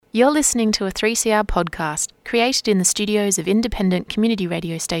You're listening to a 3CR podcast created in the studios of independent community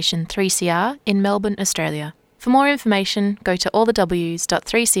radio station 3CR in Melbourne, Australia. For more information, go to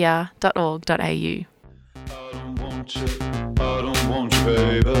allthews.3cr.org.au. I don't want you,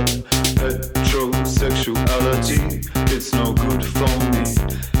 baby. Heterosexuality, it's no good for me.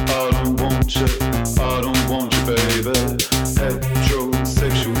 I don't want you, baby.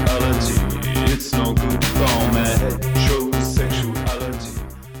 Heterosexuality, it's no good for me. Heterosexuality,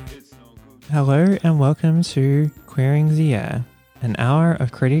 it's no good. Hello and welcome to Queering the Air, an hour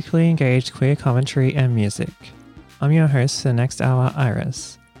of critically engaged queer commentary and music. I'm your host for the next hour,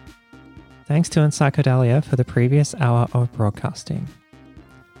 Iris. Thanks to Encyclopedia for the previous hour of broadcasting.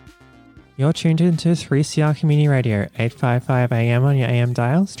 You're tuned into 3CR Community Radio, 855 AM on your AM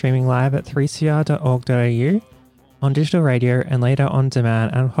dial, streaming live at 3cr.org.au, on digital radio and later on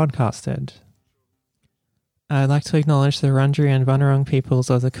demand and podcasted. I'd like to acknowledge the Wurundjeri and Bunurong peoples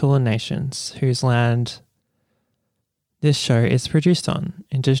of the Kulin Nations, whose land this show is produced on.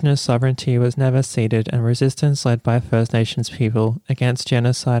 Indigenous sovereignty was never ceded, and resistance led by First Nations people against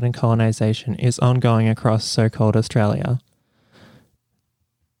genocide and colonisation is ongoing across so-called Australia.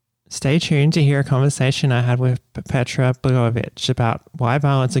 Stay tuned to hear a conversation I had with Petra Blagojevich about why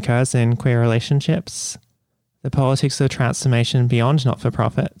violence occurs in queer relationships, the politics of transformation beyond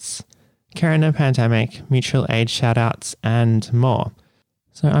not-for-profits, Corona pandemic, mutual aid shoutouts, and more.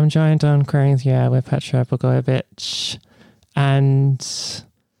 So I'm joined on Queering the Air with Petra Blagojevich, and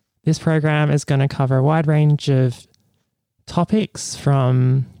this program is going to cover a wide range of topics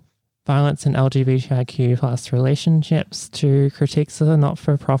from violence in LGBTIQ plus relationships to critiques of the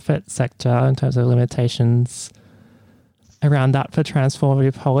not-for-profit sector in terms of limitations around that for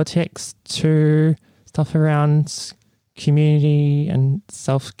transformative politics to stuff around community and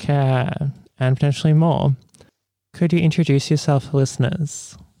self-care and potentially more. Could you introduce yourself for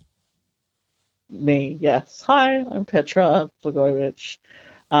listeners? Me, yes. Hi, I'm Petra Blagojevich.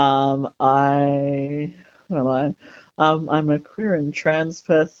 Who am I? I'm a queer and trans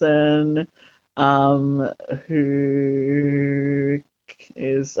person who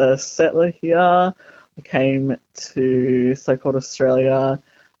is a settler here. I came to so-called Australia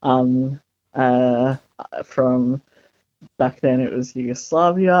from back then it was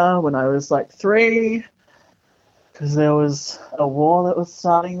Yugoslavia when I was like 3, because there was a war that was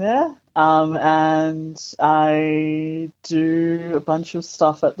starting there. And I do a bunch of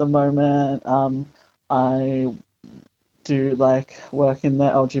stuff at the moment. I do work in the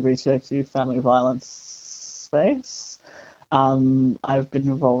LGBTIQ family violence space. I've been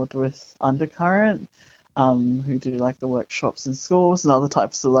involved with Undercurrent, who do the workshops in schools and other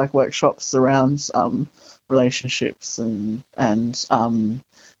types of workshops around relationships and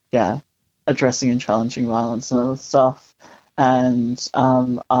addressing and challenging violence and other stuff. And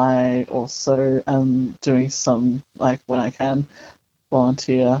I also am doing some, when I can,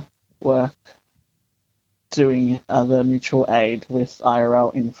 volunteer work doing other mutual aid with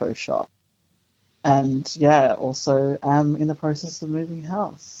IRL Info Shop. And also am in the process of moving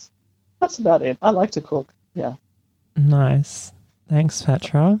house. That's about it. I like to cook, yeah. Nice. Thanks,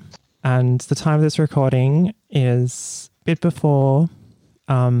 Petra. And the time of this recording is a bit before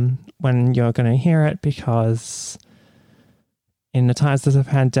when you're going to hear it, because in the times of the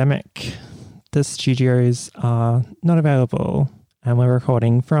pandemic, the studios are not available and we're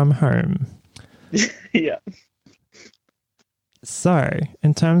recording from home. Yeah. So,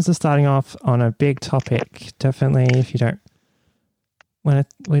 in terms of starting off on a big topic, definitely if you don't we're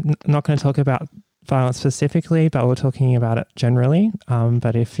not going to talk about violence specifically, but we're talking about it generally.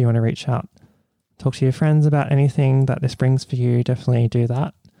 But if you want to reach out, talk to your friends about anything that this brings for you, definitely do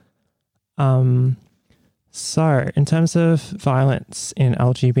that. So in terms of violence in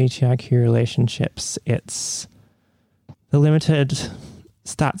LGBTIQ relationships, it's the limited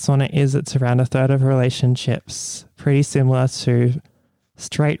stats on it is it's around a third of relationships, pretty similar to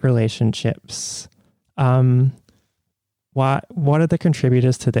straight relationships. What are the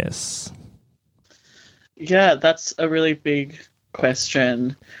contributors to this? Yeah, that's a really big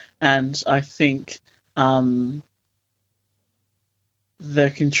question. And I think the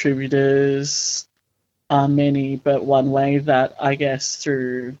contributors are many, but one way that I guess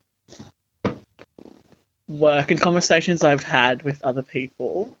through work and conversations I've had with other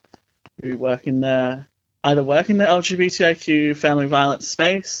people who work in the LGBTIQ family violence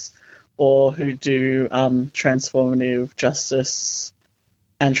space, or who do transformative justice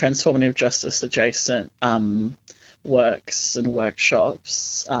and transformative justice adjacent works and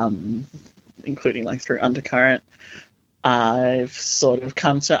workshops, including through Undercurrent, I've sort of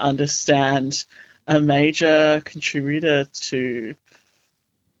come to understand a major contributor to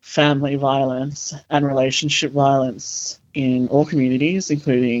family violence and relationship violence in all communities,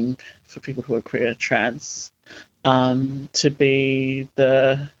 including for people who are queer, trans, to be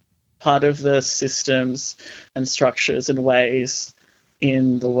the part of the systems and structures and ways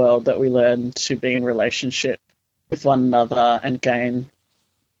in the world that we learn to be in relationship with one another and gain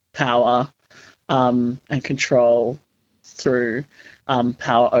power and control through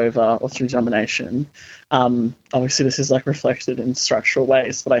power over or through domination. Obviously, this is like reflected in structural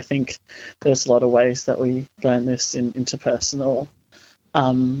ways, but I think there's a lot of ways that we learn this in interpersonal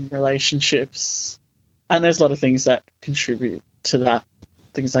relationships. And there's a lot of things that contribute to that,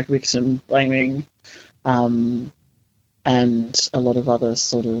 things like victim blaming, and a lot of other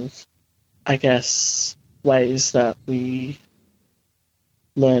sort of, I guess, ways that we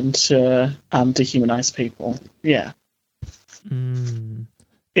learn to dehumanize people. Yeah.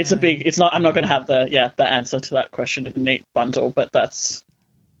 It's a big, it's not, I'm not going to have the answer to that question in a neat bundle, but that's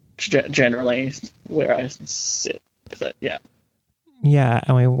generally where I sit with it. Yeah. Yeah,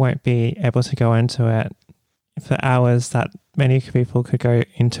 and we won't be able to go into it for hours that many people could go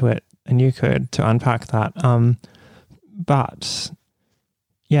into it, and you could, to unpack that. But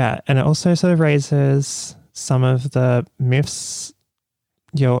yeah, and it also sort of raises some of the myths.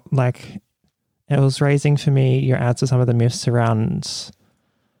 It was raising for me your answer to some of the myths around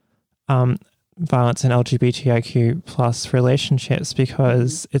violence in LGBTIQ plus relationships,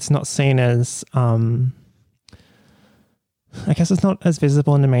 because it's not seen as I guess it's not as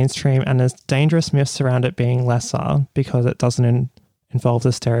visible in the mainstream, and there's dangerous myths around it being lesser because it doesn't involve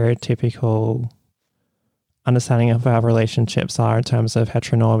the stereotypical understanding of how relationships are in terms of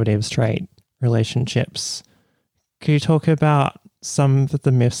heteronormative straight relationships. Could you talk about some of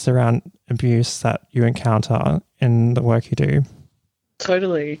the myths around abuse that you encounter in the work you do?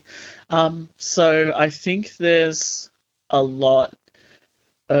 Totally. So I think there's a lot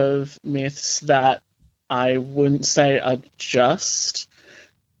of myths that I wouldn't say are just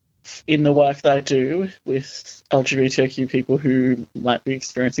in the work that I do with LGBTQ people who might be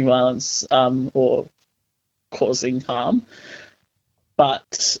experiencing violence or causing harm,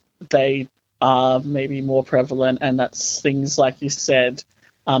 but they are maybe more prevalent, and that's things like you said,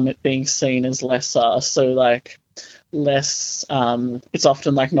 it being seen as lesser. So like less, it's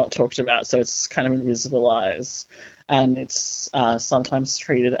often like not talked about, so it's kind of invisibilized, and it's sometimes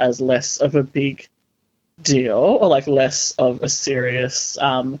treated as less of a big deal, or like less of a serious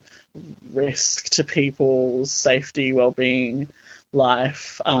risk to people's safety, well-being,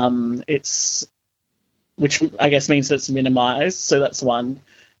 life. Which I guess means that it's minimized. So that's one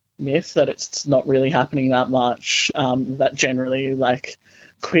myth, that it's not really happening that much, that generally like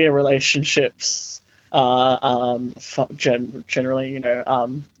queer relationships are generally,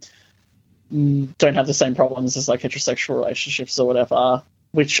 don't have the same problems as like heterosexual relationships or whatever,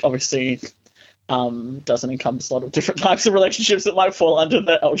 which obviously doesn't encompass a lot of different types of relationships that might fall under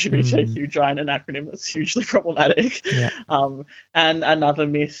the LGBTQ giant acronym that's hugely problematic. Yeah. And another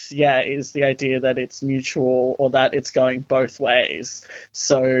myth, is the idea that it's mutual, or that it's going both ways.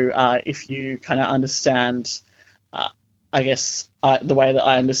 So if you kind of understand, I guess, the way that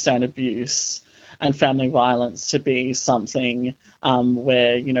I understand abuse and family violence to be something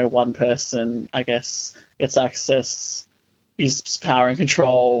where, one person, I guess, gets access, uses power and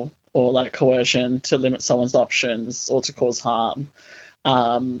control, or like coercion to limit someone's options or to cause harm.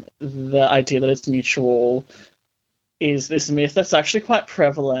 The idea that it's mutual is this myth that's actually quite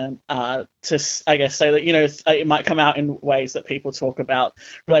prevalent to, I guess, say that, it might come out in ways that people talk about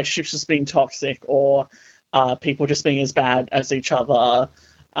relationships just being toxic, or people just being as bad as each other,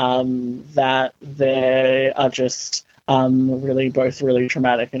 that they are just really both really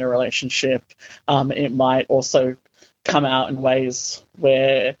traumatic in a relationship. It might also come out in ways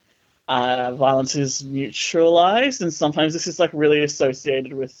where violence is neutralized, and sometimes this is like really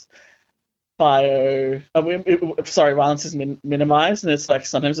associated with violence is minimized, and it's like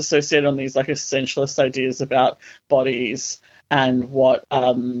sometimes associated on these like essentialist ideas about bodies and what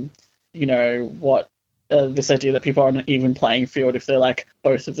this idea that people are on an even playing field if they're like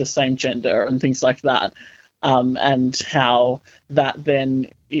both of the same gender and things like that, and how that then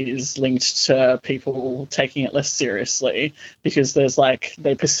is linked to people taking it less seriously because there's like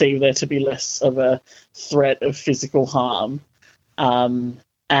they perceive there to be less of a threat of physical harm, and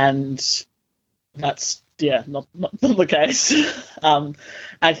that's not the case.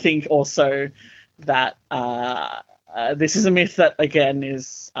 I think also that this is a myth that again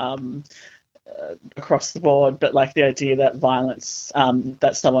is across the board, but like the idea that violence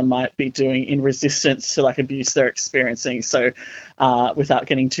that someone might be doing in resistance to like abuse they're experiencing. So without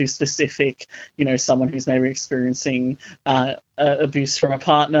getting too specific, you know, someone who's maybe experiencing abuse from a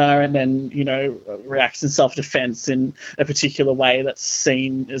partner and then, you know, reacts in self-defense in a particular way that's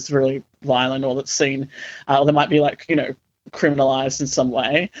seen as really violent, or that's seen, or there might be like, you know, criminalized in some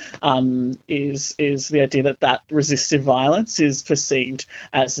way, is the idea that that resistive violence is perceived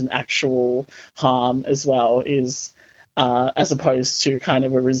as an actual harm as well, is as opposed to kind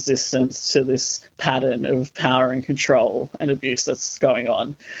of a resistance to this pattern of power and control and abuse that's going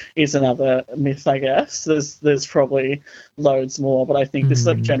on, is another myth, I guess. There's probably loads more, but I think this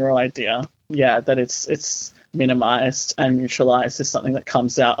sort of general idea, that it's minimized and neutralized is something that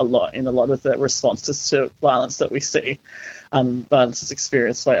comes out a lot in a lot of the responses to violence that we see. Violence is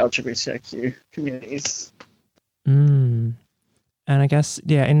experienced by LGBTIQ communities. And I guess,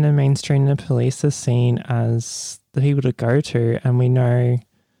 in the mainstream, the police are seen as the people to go to, and we know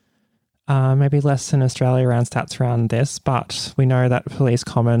maybe less in Australia around stats around this, but we know that police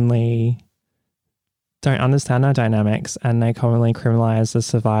commonly don't understand our dynamics, and they commonly criminalise the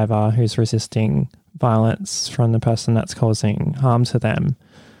survivor who's resisting violence from the person that's causing harm to them.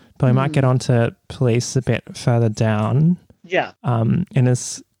 But we might get onto police a bit further down in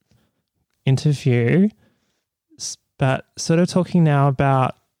this interview. But sort of talking now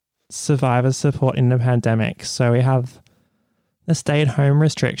about survivor support in the pandemic. So we have the stay-at-home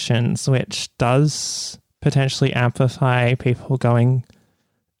restrictions, which does potentially amplify people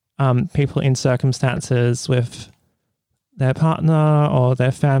in circumstances with their partner or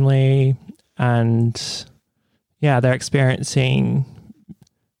their family, and they're experiencing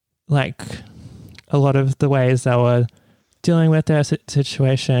like a lot of the ways they were dealing with their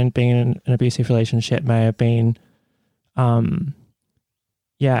situation. Being in an abusive relationship may have been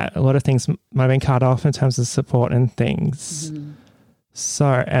a lot of things might have been cut off in terms of support and things.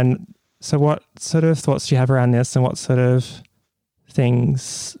 So what sort of thoughts do you have around this, and what sort of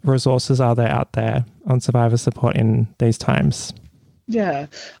resources are there out there on survivor support in these times?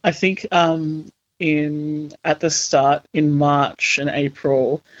 I think at the start in March and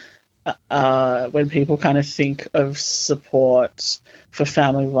April, when people kind of think of support for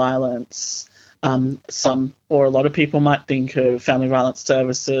family violence, some or a lot of people might think of family violence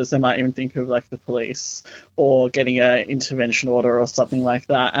services. They might even think of like the police or getting an intervention order or something like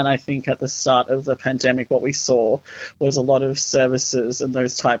that. And I think at the start of the pandemic, what we saw was a lot of services and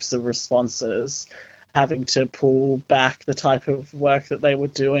those types of responses having to pull back the type of work that they were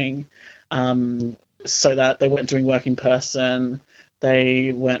doing, so that they weren't doing work in person.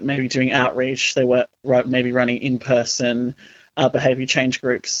 They weren't maybe doing outreach. They were maybe running in-person behaviour change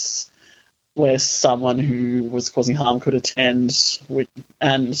groups where someone who was causing harm could attend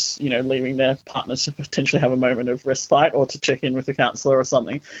and, you know, leaving their partner to potentially have a moment of respite or to check in with a counsellor or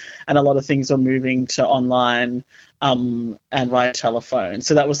something. And a lot of things were moving to online and via telephone.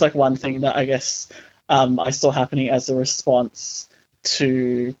 So that was like one thing that I guess I saw happening as a response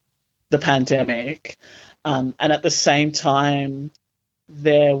to the pandemic. And at the same time,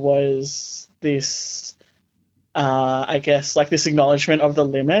 there was this, I guess, like this acknowledgement of the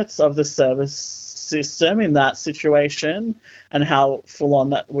limits of the service system in that situation and how full on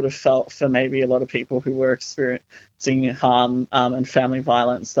that would have felt for maybe a lot of people who were experiencing harm and family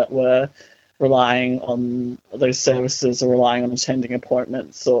violence, that were relying on those services or relying on attending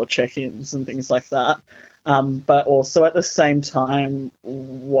appointments or check-ins and things like that. But also at the same time,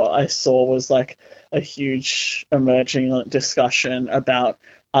 what I saw was like a huge emerging discussion about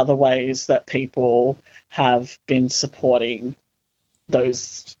other ways that people have been supporting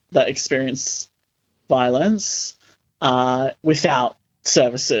those that experience violence without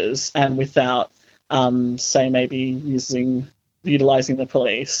services and without, say, maybe utilizing the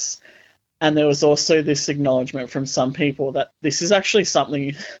police. And there was also this acknowledgement from some people that this is actually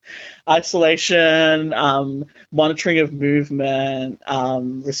something, isolation, monitoring of movement,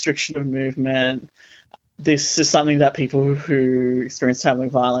 restriction of movement. This is something that people who experience family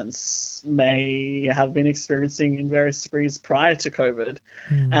violence may have been experiencing in various degrees prior to COVID.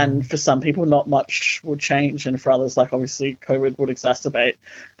 And for some people, not much would change. And for others, like obviously COVID would exacerbate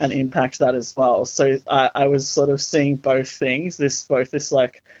and impact that as well. So I was sort of seeing both things, both this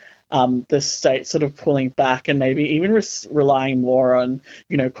like, the state sort of pulling back and maybe even relying more on,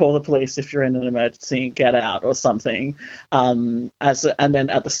 you know, call the police if you're in an emergency, get out or something. And then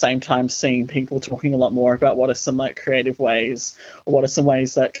at the same time seeing people talking a lot more about what are some like creative ways, or what are some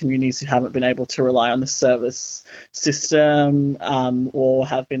ways that communities who haven't been able to rely on the service system or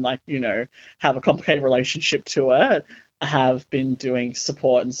have been like, you know, have a complicated relationship to it, have been doing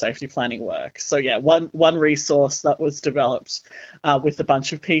support and safety planning work. So yeah, one resource that was developed with a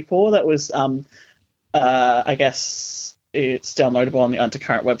bunch of people that was, I guess it's downloadable on the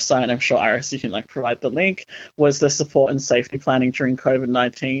Undercurrent website. I'm sure, Iris, you can provide the link, was the support and safety planning during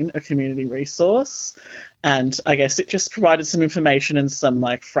COVID-19, a community resource. And I guess it just provided some information and some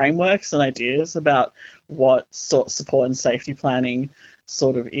frameworks and ideas about what sort of support and safety planning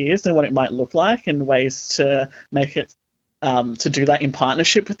sort of is and what it might look like, and ways to make it to do that in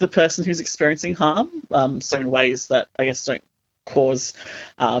partnership with the person who's experiencing harm. So in ways that I guess don't cause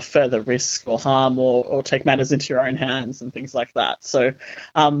further risk or harm or take matters into your own hands and things like that. So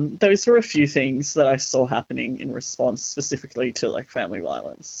those were a few things that I saw happening in response specifically to family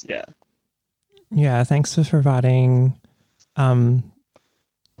violence. Yeah. Yeah, thanks for providing that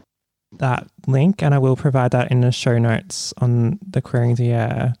link, and I will provide that in the show notes on the Queering the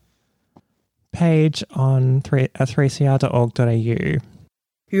Air page on 3cr.org.au.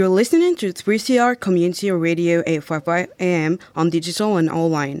 You're listening to 3CR Community Radio 855 AM on digital and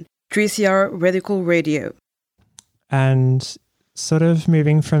online. 3CR Radical Radio. And sort of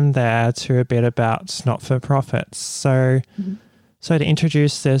moving from there to a bit about not-for-profits. So to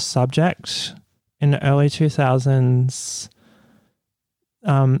introduce this subject, in the early 2000s,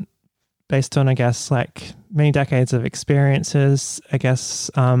 based on, I guess, many decades of experiences, I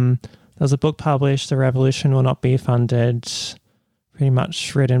guess there was a book published, The Revolution Will Not Be Funded, pretty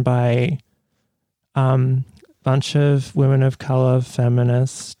much written by a bunch of women of colour,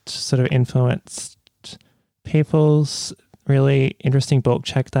 feminist, sort of influenced people's really interesting book.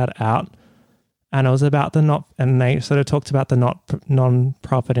 Check that out. And it was about and they sort of talked about the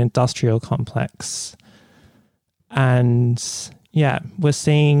non-profit industrial complex. And yeah, we're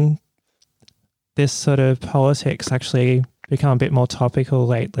seeing this sort of politics actually become a bit more topical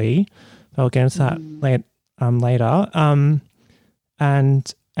lately. I'll get into that later.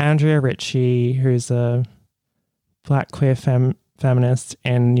 And Andrea Ritchie, who's a Black queer feminist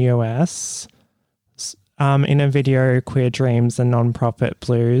in the US, in a video, Queer Dreams and Nonprofit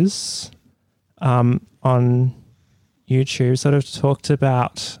Blues, on YouTube, sort of talked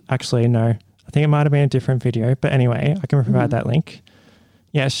about, actually, no, I think it might have been a different video, but anyway, I can provide that link.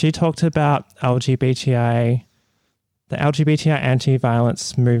 Yeah, she talked about the LGBTI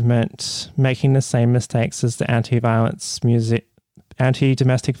anti-violence movement making the same mistakes as the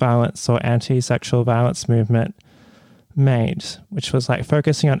anti-domestic violence or anti-sexual violence movement made, which was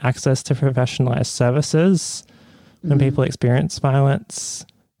focusing on access to professionalized services when people experience violence,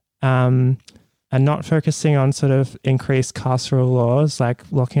 and not focusing on sort of increased carceral laws, like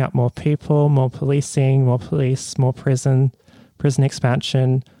locking up more people, more policing, more police, more prison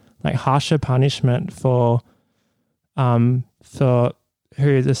expansion, harsher punishment for who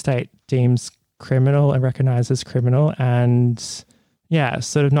the state deems criminal and recognizes criminal, and yeah,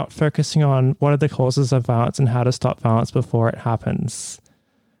 sort of not focusing on what are the causes of violence and how to stop violence before it happens.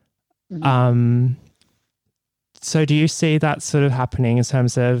 So do you see that sort of happening in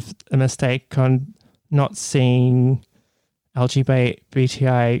terms of a mistake on not seeing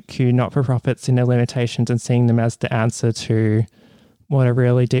LGBTIQ not-for-profits in their limitations and seeing them as the answer to what are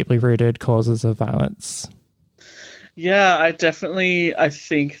really deeply rooted causes of violence? Yeah, I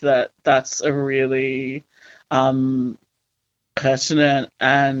think that that's a really pertinent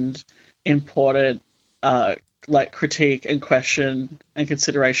and important critique and question and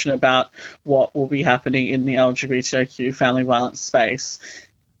consideration about what will be happening in the LGBTIQ family violence space.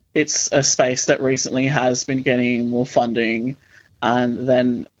 It's a space that recently has been getting more funding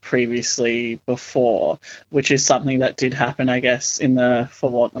than previously before, which is something that did happen, I guess, in the, for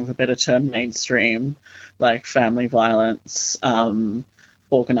want of a better term, mainstream, family violence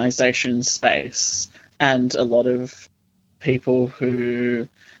organisation space. And a lot of people who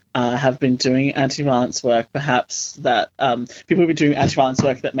have been doing anti-violence work, perhaps that people who've been doing anti-violence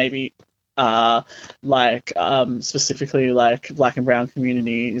work that maybe specifically Black and Brown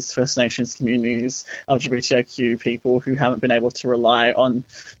communities, First Nations communities, LGBTIQ people who haven't been able to rely on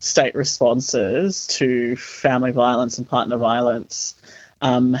state responses to family violence and partner violence,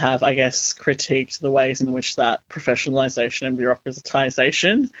 have, I guess, critiqued the ways in which that professionalisation and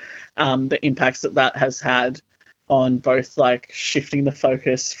bureaucratisation, the impacts that has had on both shifting the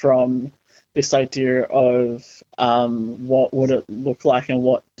focus from this idea of what would it look like and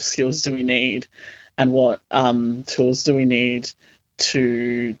what skills do we need and what tools do we need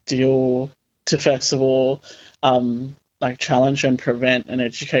to first of all challenge and prevent and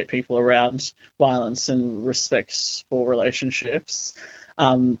educate people around violence and respect for relationships,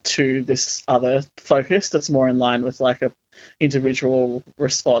 to this other focus that's more in line with a individual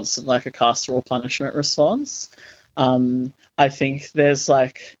response and a carceral punishment response. I think there's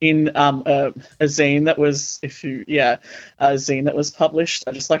like in a zine that was a zine that was published.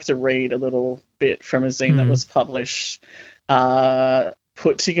 I just like to read a little bit from a zine that was published,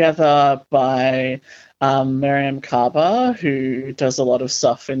 put together by Miriam Kaba, who does a lot of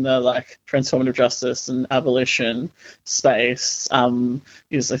stuff in the like transformative justice and abolition space.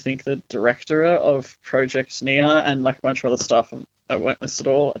 Is I think the director of Project Nia and like a bunch of other stuff. I won't list it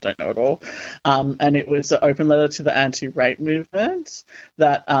all. I don't know it all. And it was an open letter to the anti-rape movement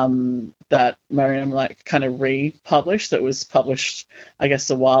that that Miriam like kind of republished. That was published, I guess,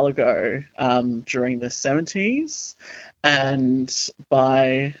 a while ago during the 70s, and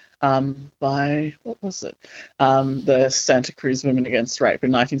by what was it? The Santa Cruz Women Against Rape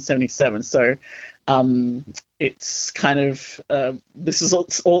in 1977. So it's kind of this is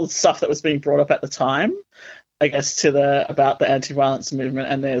all the stuff that was being brought up at the time, I guess, about the anti-violence movement,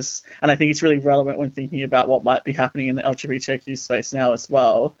 and I think it's really relevant when thinking about what might be happening in the LGBTQ space now as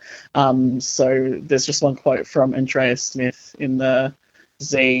well. So there's just one quote from Andrea Smith in the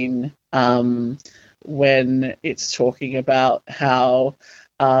zine when it's talking about how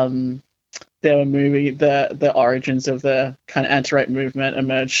they were moving the origins of the kind of anti-rape movement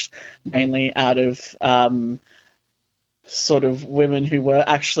emerged mainly out of sort of women who were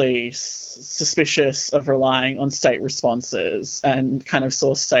actually suspicious of relying on state responses and kind of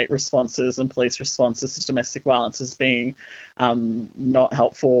saw state responses and police responses to domestic violence as being not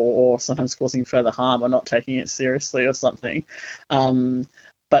helpful or sometimes causing further harm or not taking it seriously or something.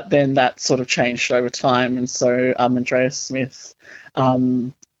 But then that sort of changed over time. And so Andrea Smith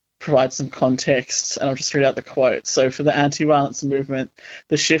provide some context, and I'll just read out the quote. So for the anti-violence movement,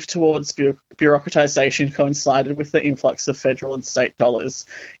 the shift towards bureaucratization coincided with the influx of federal and state dollars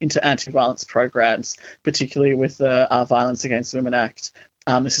into anti-violence programs, particularly with the Violence Against Women Act.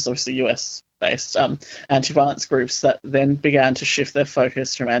 This is obviously US-based anti-violence groups that then began to shift their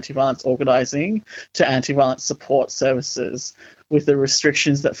focus from anti-violence organizing to anti-violence support services. With the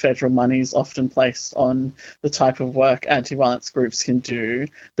restrictions that federal monies often placed on the type of work anti-violence groups can do,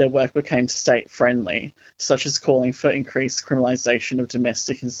 their work became state-friendly, such as calling for increased criminalisation of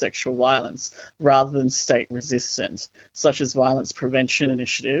domestic and sexual violence, rather than state-resistant, such as violence prevention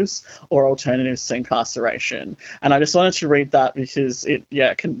initiatives or alternatives to incarceration. And I just wanted to read that because it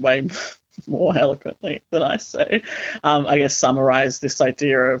can weigh more eloquently than I say, I guess, summarize this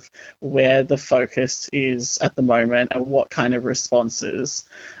idea of where the focus is at the moment and what kind of responses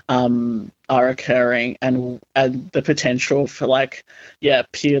are occurring, and the potential for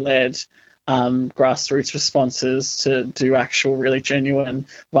peer-led grassroots responses to do actual really genuine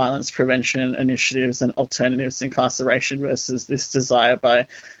violence prevention initiatives and alternatives to incarceration versus this desire by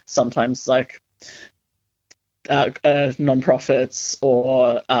sometimes non-profits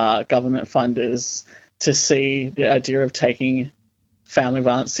or government funders to see the idea of taking family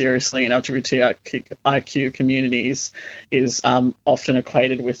violence seriously in LGBTIQ communities is often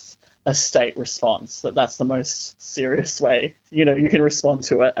equated with a state response, that's the most serious way you can respond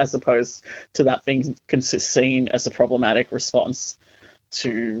to it, as opposed to that being seen as a problematic response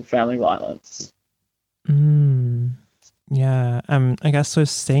to family violence. Yeah, I guess we're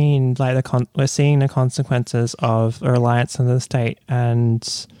seeing the consequences of a reliance on the state,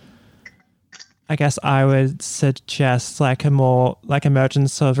 and I guess I would suggest a more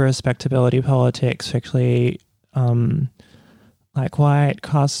emergence of respectability politics, particularly white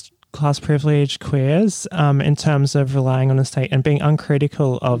class privileged queers, in terms of relying on the state and being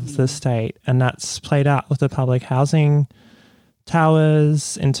uncritical of the state, and that's played out with the public housing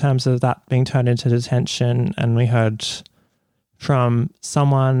towers in terms of that being turned into detention. And we heard from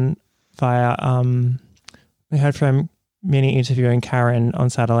someone we heard from Minnie interviewing Karen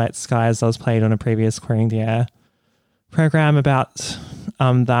on Satellite Skies that was played on a previous Queering the Air program about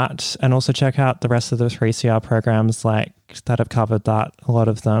that, and also check out the rest of the 3CR programs that have covered that, a lot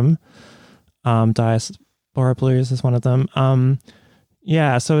of them. Diaspora Blues is one of them.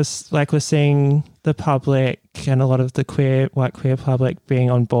 So it's we're seeing the public and a lot of the white queer public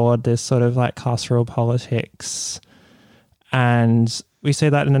being on board this sort of carceral politics. And we see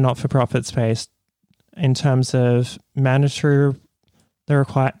that in a not-for-profit space in terms of mandatory,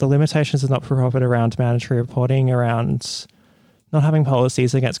 the limitations of not-for-profit around mandatory reporting, around not having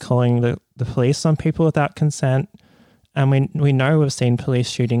policies against calling the police on people without consent. And we know we've seen police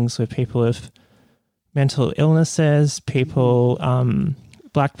shootings with people with mental illnesses, people,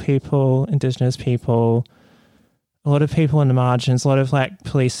 Black people, Indigenous people, a lot of people in the margins, a lot of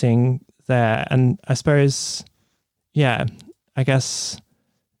policing there. And I suppose, I guess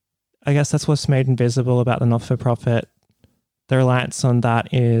that's what's made invisible about the not-for-profit, the reliance on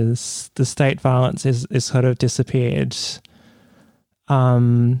that is the state violence is sort of disappeared.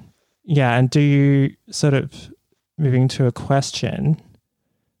 And do you sort of, moving to a question,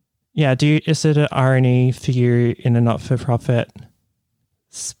 is it an irony for you in a not-for-profit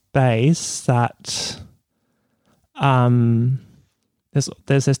space that there's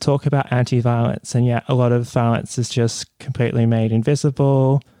this talk about anti-violence, and yet a lot of violence is just completely made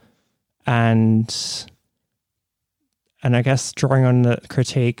invisible, and I guess drawing on the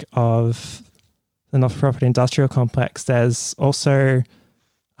critique of the not-for-profit industrial complex, there's also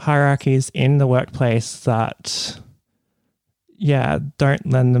hierarchies in the workplace that don't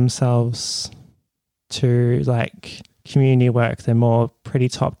lend themselves to like community work. They're more pretty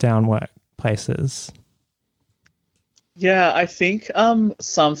top-down workplaces. Yeah, I think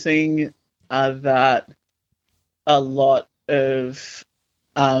something that a lot of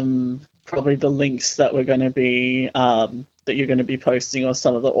probably the links that we're going to be that you're going to be posting, or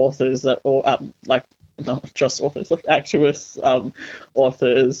some of the authors that, or like not just authors, like activists,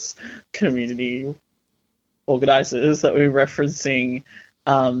 authors, community organizers that we're referencing,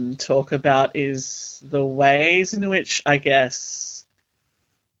 talk about is the ways in which, I guess,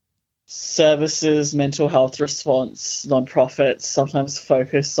 services, mental health response, nonprofits sometimes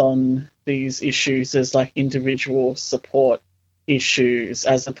focus on these issues as like individual support issues,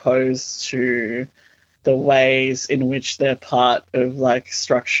 as opposed to the ways in which they're part of like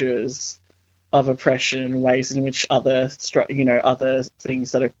structures of oppression, ways in which other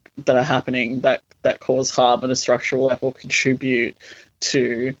things that are happening that cause harm at a structural level contribute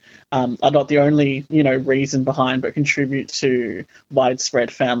to are not the only reason behind, but contribute to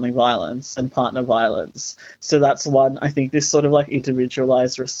widespread family violence and partner violence. So that's one, I think, this sort of like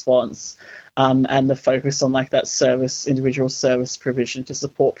individualized response, and the focus on like that individual service provision to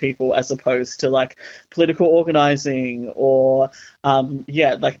support people, as opposed to like political organizing or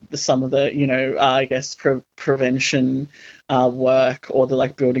like some of the I guess prevention work, or the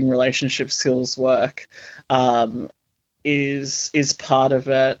like building relationship skills work is part of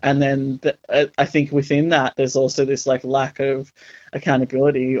it. And then I think within that there's also this like lack of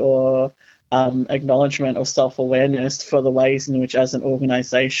accountability or acknowledgement or self-awareness for the ways in which, as an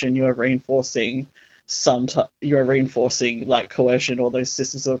organization, you are reinforcing like coercion, or those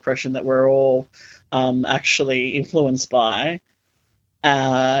systems of oppression that we're all actually influenced by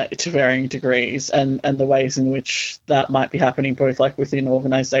to varying degrees, and the ways in which that might be happening both like within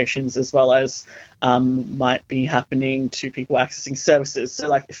organizations as well as might be happening to people accessing services. So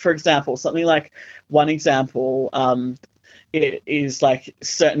like, for example, one example it is like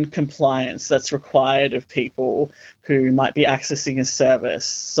certain compliance that's required of people who might be accessing a service.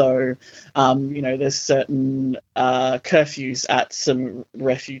 So, there's certain curfews at some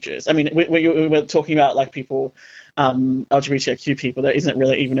refuges. I mean, we're talking about like people, LGBTIQ people. There isn't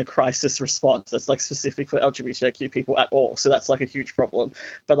really even a crisis response that's like specific for LGBTIQ people at all. So that's like a huge problem.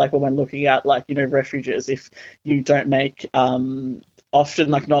 But like when we're looking at like, refuges, if you don't make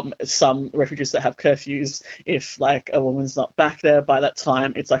often, like not some refuges that have curfews, if like a woman's not back there by that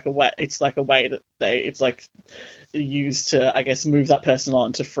time, it's like a way that it's like used to, I guess, move that person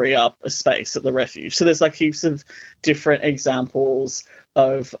on to free up a space at the refuge. So there's like heaps of different examples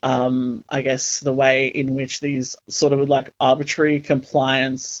of I guess the way in which these sort of like arbitrary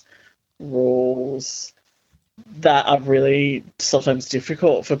compliance rules that are really sometimes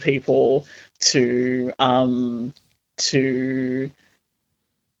difficult for people to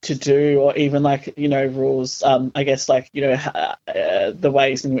do, or even like rules, I guess, like the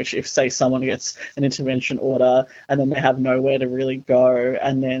ways in which, if say someone gets an intervention order and then they have nowhere to really go,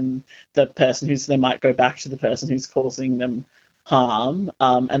 and then the person they might go back to the person who's causing them harm,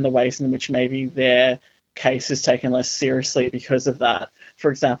 and the ways in which maybe their case is taken less seriously because of that, for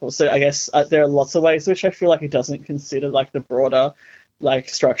example. So I guess there are lots of ways which I feel like it doesn't consider like the broader like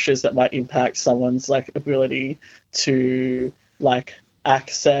structures that might impact someone's like ability to like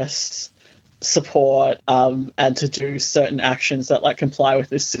access support, and to do certain actions that like comply with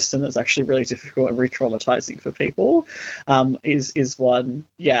this system that's actually really difficult and re-traumatizing for people, is one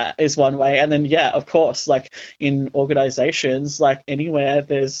way. And then of course, like in organizations, like anywhere,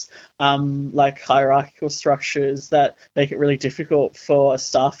 there's like hierarchical structures that make it really difficult for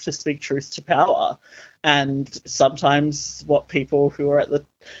staff to speak truth to power. And sometimes what people who are at the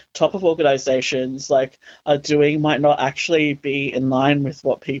top of organizations like are doing might not actually be in line with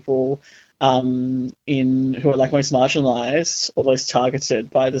what people who are like most marginalized or most targeted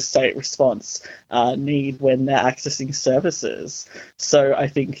by the state response need when they're accessing services. So I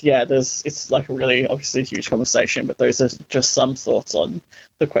think it's like a really obviously huge conversation, but those are just some thoughts on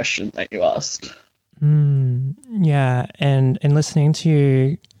the question that you asked. Yeah, and in listening to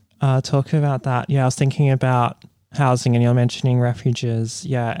you talk about that, I was thinking about housing, and you're mentioning refuges,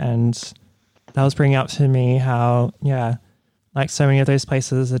 and that was bringing up to me how, like so many of those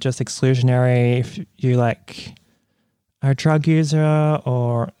places are just exclusionary if you like are a drug user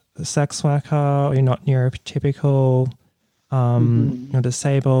or a sex worker, or you're not neurotypical, or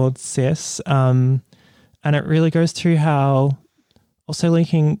disabled, cis, and it really goes through how also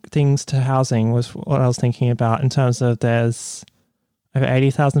linking things to housing was what I was thinking about in terms of there's over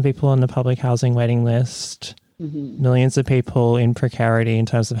 80,000 people on the public housing waiting list, millions of people in precarity in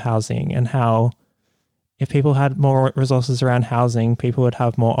terms of housing, and how if people had more resources around housing, people would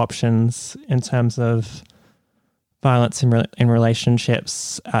have more options in terms of violence in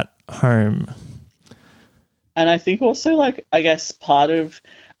relationships at home. And I think also, like, I guess part of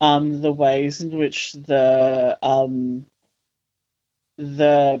the ways in which that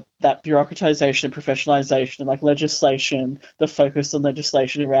bureaucratization and professionalization and like legislation, the focus on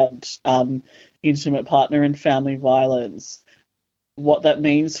legislation around intimate partner and family violence, what that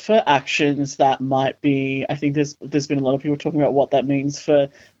means for actions that might be, I think there's been a lot of people talking about what that means for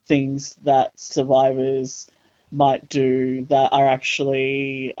things that survivors might do that are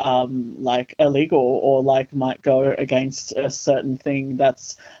actually like illegal, or like might go against a certain thing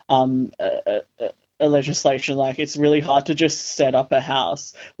that's a legislation. Like, it's really hard to just set up a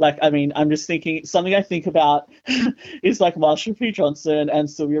house. Like, I mean, I'm just thinking, something I think about is like Marsha P. Johnson and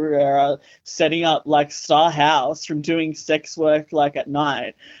Sylvia Rivera setting up like Star House from doing sex work like at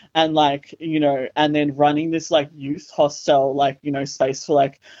night, and like, you know, and then running this like youth hostel, like, you know, space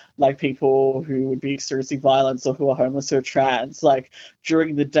for like people who would be experiencing violence or who are homeless or trans, like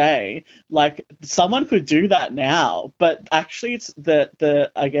during the day. Like, someone could do that now, but actually it's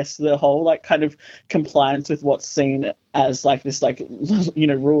the I guess the whole like kind of compliance with what's seen as like this, like, you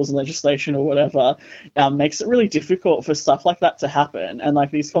know, rules and legislation or whatever, makes it really difficult for stuff like that to happen. And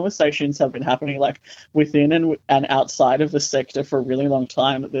like, these conversations have been happening like within and outside of the sector for a really long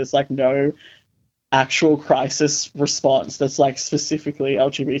time. There's like no actual crisis response that's like specifically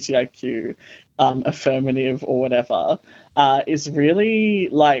LGBTIQ affirmative or whatever, is really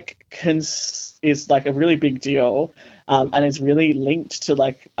like is like a really big deal, and it's really linked to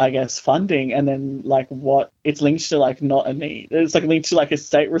like, I guess, funding, and then like what it's linked to, like not a need. It's like linked to like a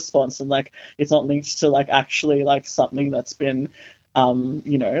state response, and like it's not linked to like actually like something that's been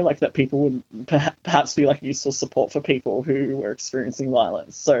you know, like that people would perhaps be like useful support for people who were experiencing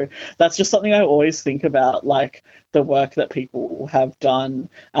violence. So that's just something I always think about, like the work that people have done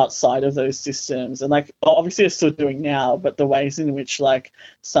outside of those systems, and like obviously they're still doing now, but the ways in which like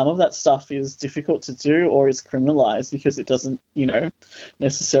some of that stuff is difficult to do or is criminalized because it doesn't, you know,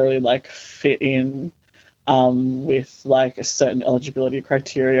 necessarily like fit in with like a certain eligibility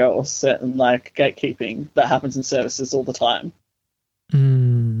criteria or certain like gatekeeping that happens in services all the time.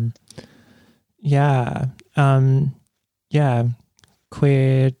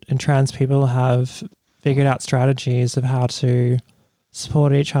 Queer and trans people have figured out strategies of how to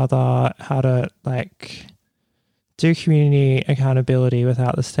support each other, how to like do community accountability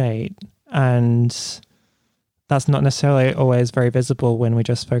without the state, and that's not necessarily always very visible when we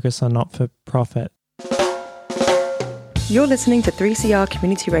just focus on not-for-profit. You're listening to 3CR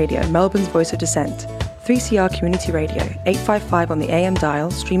Community Radio, Melbourne's Voice of Dissent. 3CR Community Radio, 855 on the AM dial,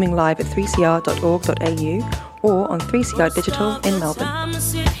 streaming live at 3cr.org.au or on 3CR Digital in Melbourne.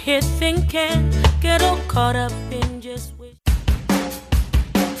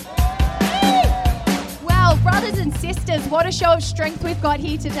 Well, brothers and sisters, what a show of strength we've got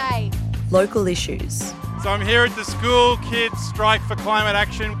here today. Local issues. So I'm here at the School Kids Strike for Climate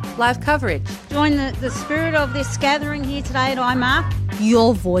Action. Live coverage. Join the spirit of this gathering here today at IMAP.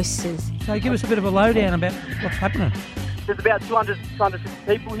 Your voices. So give us a bit of a lowdown about what's happening. There's about 250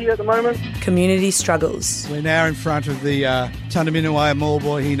 people here at the moment. Community struggles. We're now in front of the Tundaminawaya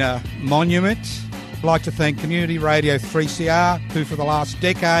Maulboyhina Monument. I'd like to thank Community Radio 3CR, who for the last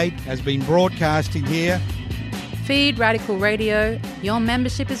decade has been broadcasting here. Feed Radical Radio. Your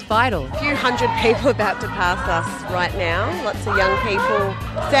membership is vital. A few hundred people about to pass us right now. Lots of young people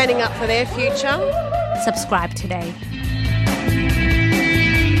standing up for their future. Subscribe today.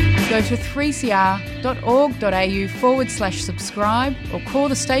 Go to 3cr.org.au/subscribe or call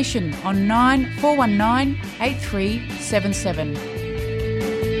the station on 9419 8377.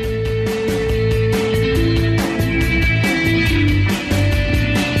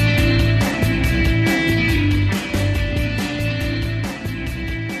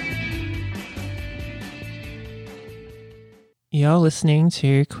 You're listening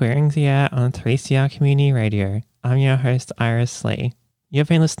to Queering the Air on 3CR Community Radio. I'm your host, Iris Lee. You've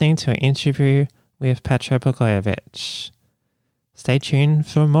been listening to an interview with Petra Blagojevich. Stay tuned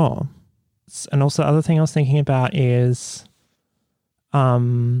for more. And also, the other thing I was thinking about is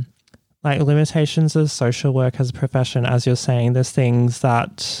like limitations of social work as a profession. As you're saying, there's things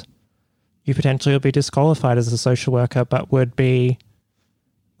that you potentially will be disqualified as a social worker, but would be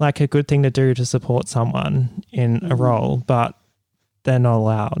like a good thing to do to support someone in a role, but they're not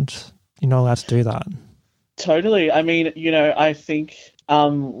allowed. You're not allowed to do that. Totally. I mean, I think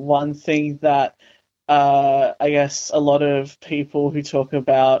one thing that I guess a lot of people who talk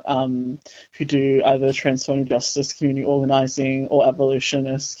about who do either transformative justice, community organising, or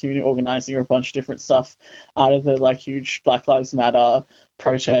abolitionist community organising, or a bunch of different stuff out of the like huge Black Lives Matter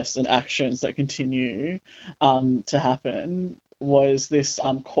protests and actions that continue to happen, was this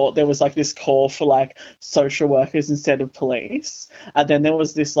call. There was like this call for like social workers instead of police, and then there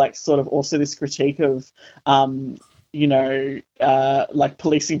was this like sort of also this critique of like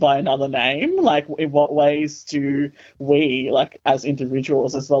policing by another name. Like, in what ways do we, like as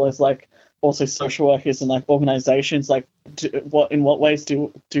individuals, as well as like also social workers and like organizations, like in what ways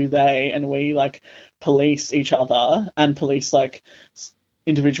do they and we like police each other and police like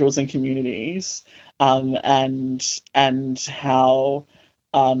individuals and communities, and how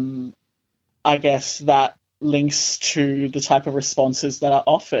I guess that links to the type of responses that are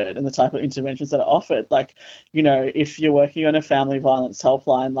offered and the type of interventions that are offered. Like, if you're working on a family violence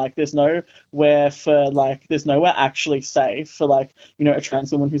helpline, like there's nowhere actually safe for like, a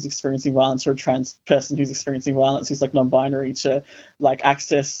trans woman who's experiencing violence or a trans person who's experiencing violence who's like non-binary to like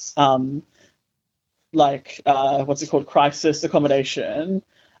access crisis accommodation.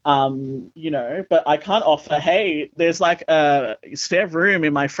 But I can't offer, hey, there's like a spare room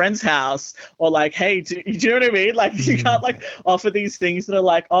in my friend's house, or like, hey, do you know what I mean? Like, you can't like offer these things that are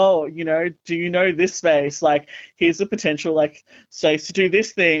like, oh, do you know this space? Like, here's a potential like space to do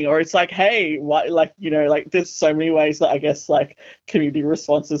this thing. Or it's like, hey, what, like, like there's so many ways that I guess like community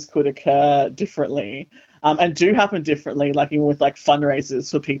responses could occur differently. And do happen differently, like even with like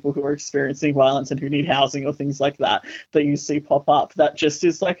fundraisers for people who are experiencing violence and who need housing or things like that you see pop up. That just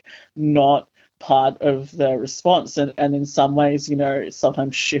is like not part of the response, and in some ways, it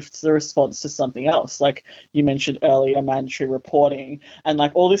sometimes shifts the response to something else. Like you mentioned earlier, mandatory reporting, and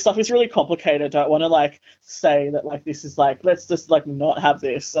like all this stuff is really complicated. I don't want to like say that like this is like, let's just like not have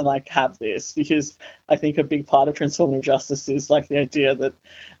this and like have this, because I think a big part of transformative justice is like the idea that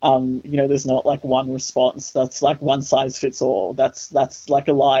there's not like one response that's like one size fits all. That's like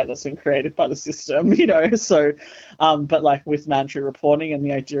a lie that's been created by the system, so but like with mandatory reporting and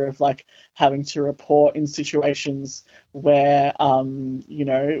the idea of like having to report in situations where what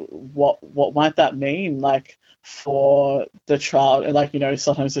might that mean like for the child, and like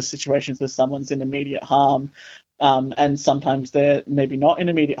sometimes there's situations where someone's in immediate harm, and sometimes they're maybe not in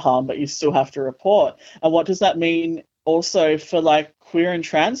immediate harm, but you still have to report. And what does that mean also for like queer and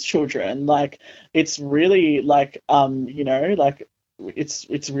trans children? Like it's really like like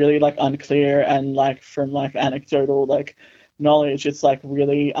it's really like unclear, and like from like anecdotal like knowledge, it's like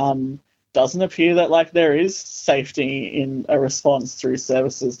really doesn't appear that like there is safety in a response through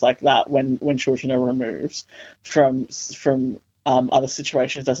services like that when children are removed from other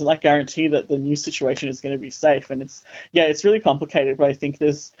situations. Doesn't like guarantee that the new situation is going to be safe. And it's really complicated, but I think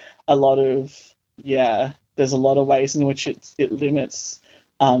there's a lot of ways in which it limits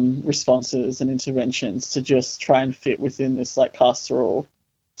responses and interventions to just try and fit within this like carceral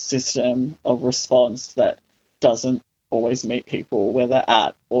system of response that doesn't always meet people where they're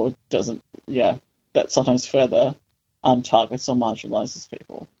at, or doesn't, that sometimes further targets or marginalizes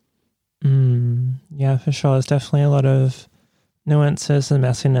people. Yeah, for sure. There's definitely a lot of nuances and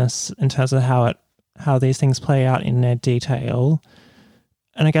messiness in terms of how these things play out in their detail.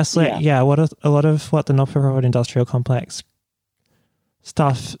 And I guess a lot of what the not-for-profit industrial complex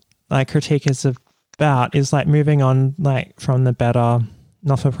stuff like critique is about is like moving on like from the better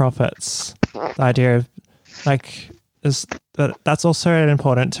not-for-profits. The idea of like that's also an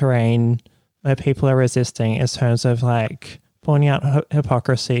important terrain where people are resisting in terms of like pointing out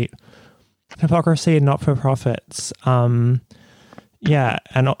hypocrisy in not-for-profits. And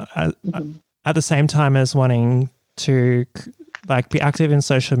at the same time as wanting to like be active in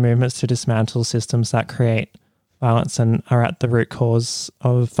social movements to dismantle systems that create violence and are at the root cause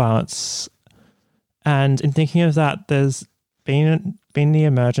of violence. And in thinking of that, there's been the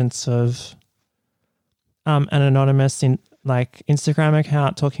emergence of an anonymous Instagram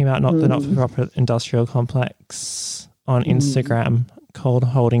account talking about the not-for-profit industrial complex on Instagram called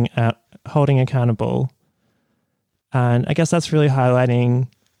Holding Accountable. And I guess that's really highlighting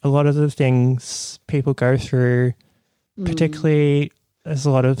a lot of the things people go through, particularly there's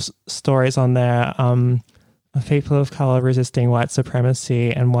a lot of stories on there of people of color resisting white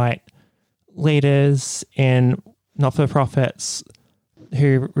supremacy and white leaders in not-for-profits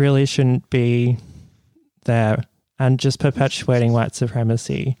who really shouldn't be there and just perpetuating white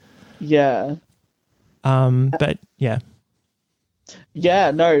supremacy. Yeah. But yeah.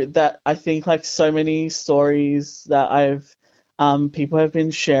 Yeah, no, that I think like so many stories that I've people have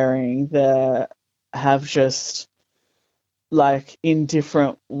been sharing that have just like in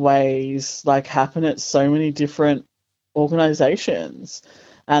different ways like happen at so many different organizations.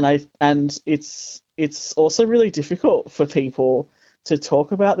 And it's also really difficult for people to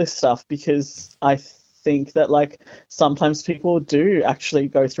talk about this stuff because I think that like sometimes people do actually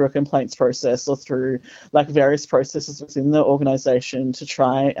go through a complaints process or through like various processes within the organization to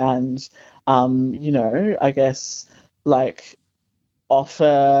try and I guess like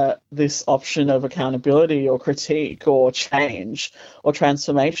offer this option of accountability or critique or change or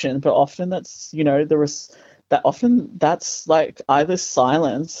transformation, but often that's that's like either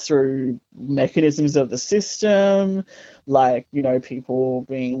silence through mechanisms of the system, like, people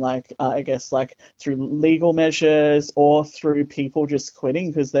being like, I guess like through legal measures or through people just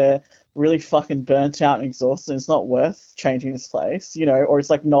quitting because they're really fucking burnt out and exhausted. It's not worth changing this place, or it's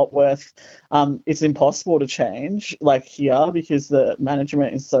like not worth, it's impossible to change like here because the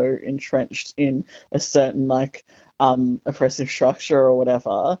management is so entrenched in a certain like oppressive structure or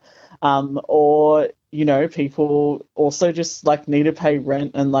whatever. Or people also just like need to pay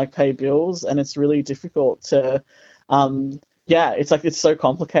rent and like pay bills, and it's really difficult to, it's like it's so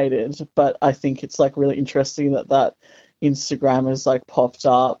complicated. But I think it's like really interesting that Instagram has like popped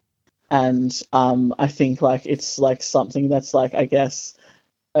up, and I think like it's like something that's like I guess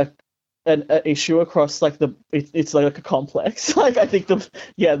an issue across like it's like a complex. Like I think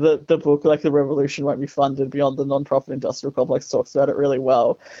the book like The Revolution Won't Be Funded Beyond the Non-Profit Industrial Complex talks about it really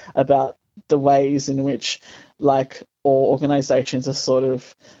well, about the ways in which like all organizations are sort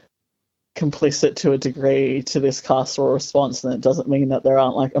of complicit to a degree to this carceral response. And it doesn't mean that there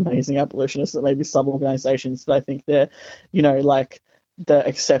aren't like amazing abolitionists that maybe some organizations, but I think they're like the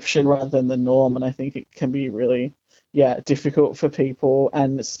exception rather than the norm. And I think it can be really difficult for people,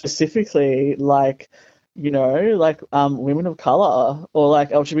 and specifically like women of color or like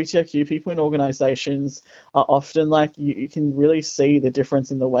LGBTQ people in organizations are often like you can really see the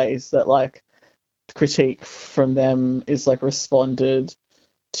difference in the ways that like critique from them is like responded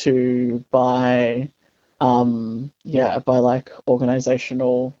to by like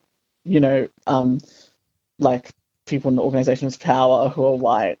organizational like people in organizations of power who are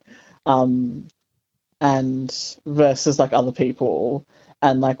white and versus like other people,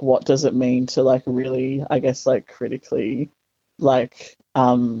 and like what does it mean to like really I guess like critically like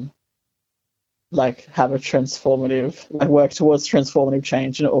have a transformative like work towards transformative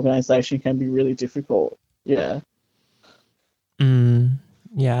change in an organization can be really difficult.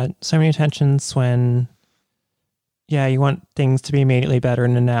 So many tensions when you want things to be immediately better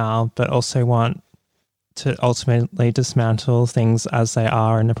in the now, but also want to ultimately dismantle things as they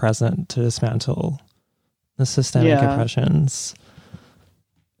are in the present, to dismantle the systemic oppressions.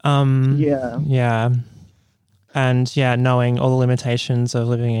 And knowing all the limitations of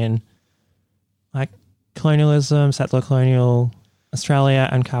living in like colonialism, settler colonial Australia,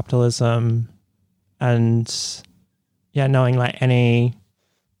 and capitalism, and knowing like any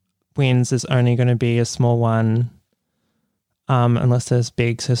wins is only going to be a small one unless there's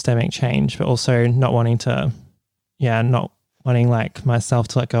big systemic change, but also not wanting like myself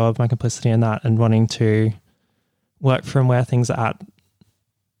to let go of my complicity in that and wanting to work from where things are at.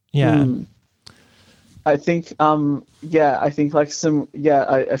 I think I think like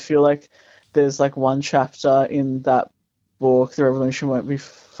I feel like there's like one chapter in that book, The Revolution Won't Be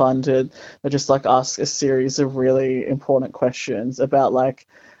Funded, that just like asks a series of really important questions about like,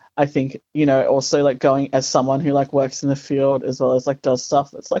 I think, also like going as someone who like works in the field as well as like does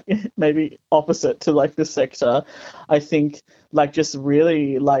stuff that's like maybe opposite to like the sector. I think like just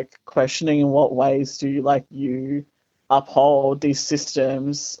really like questioning in what ways do you like you uphold these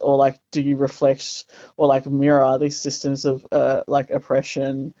systems, or like do you reflect or like mirror these systems of like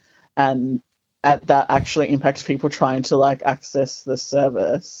oppression and that actually impacts people trying to like access the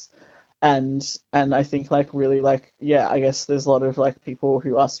service. And I think like really like I guess there's a lot of like people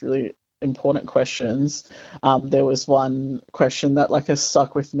who ask really important questions. There was one question that like has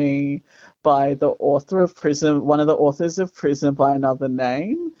stuck with me by the author of Prison, one of the authors of Prison by Another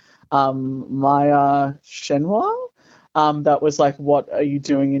Name, Maya Chenwa. that was like, what are you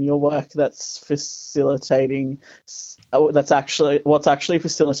doing in your work that's facilitating, what's actually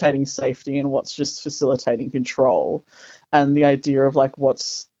facilitating safety and what's just facilitating control, and the idea of like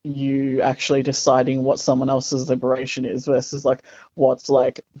what's you actually deciding what someone else's liberation is versus like what's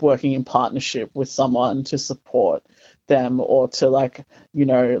like working in partnership with someone to support them or to like, you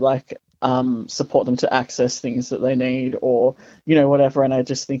know, like support them to access things that they need or, you know, whatever. And I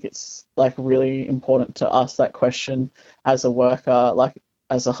just think it's like really important to ask that question as a worker, like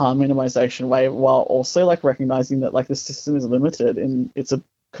as a harm minimization way, while also like recognizing that like the system is limited in its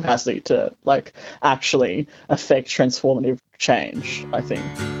capacity to like actually affect transformative change, I think.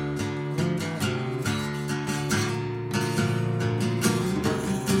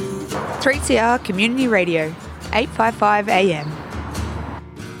 Three CR Community Radio, 855 AM.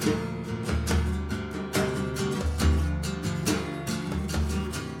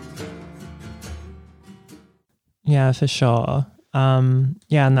 Yeah, for sure. In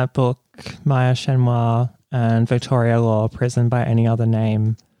that book, Maya Chenmois and Victoria Law, Prison by Any Other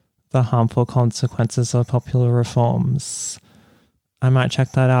Name, The Harmful Consequences of Popular Reforms. I might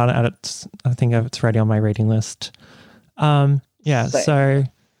check that out. I think it's already on my reading list. So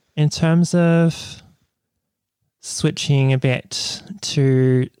in terms of switching a bit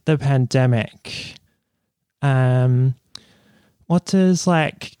to the pandemic, what does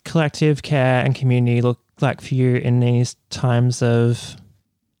like collective care and community look like for you in these times of,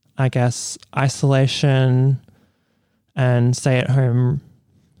 I guess, isolation and stay-at-home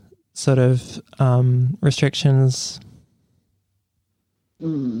sort of restrictions?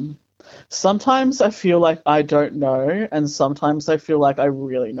 Sometimes I feel like I don't know, and sometimes I feel like I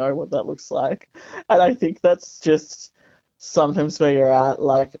really know what that looks like. And I think that's just sometimes where you're at,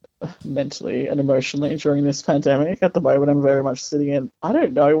 like, mentally and emotionally during this pandemic. At the moment, I'm very much sitting in, I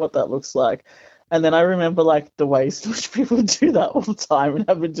don't know what that looks like. And then I remember, like, the ways in which people do that all the time and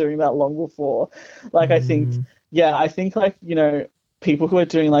have been doing that long before. Like, I think, like, you know, people who are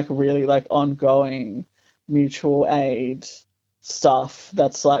doing, like, really, like, ongoing mutual aid stuff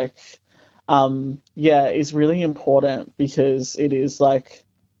that's, like, is really important because it is, like,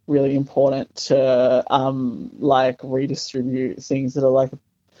 really important to, like, redistribute things that are, like,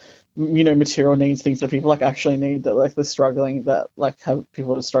 you know, material needs, things that people like actually need, that like they're struggling, that like have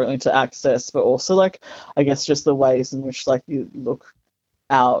people are struggling to access, but also like I guess just the ways in which like you look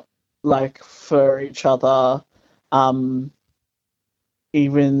out like for each other,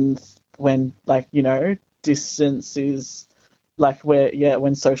 even when like, you know, distance is like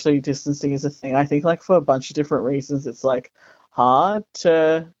when socially distancing is a thing. I think like for a bunch of different reasons it's like hard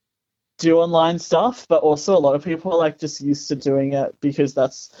to do online stuff, but also a lot of people are like just used to doing it because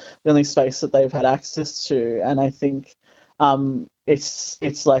that's the only space that they've had access to. And I think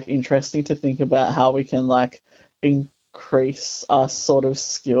it's like interesting to think about how we can like increase our sort of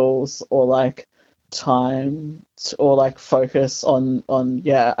skills or like time or like focus on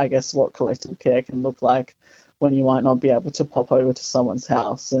I guess what collective care can look like when you might not be able to pop over to someone's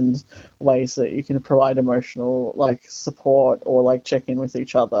house, and ways that you can provide emotional like support or like check in with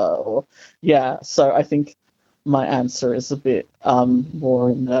each other or so I think my answer is a bit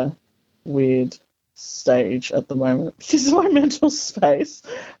more in the weird stage at the moment because of my mental space,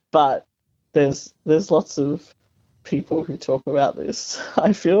 but there's lots of people who talk about this.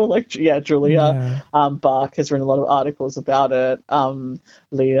 I feel like Julia Bark has written a lot of articles about it.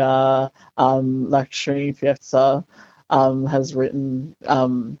 Leah Lakshmi Pietza has written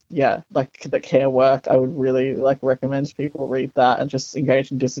like the care work. I would really like recommend people read that and just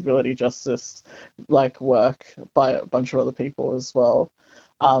engage in disability justice like work by a bunch of other people as well.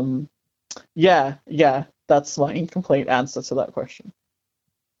 That's my incomplete answer to that question.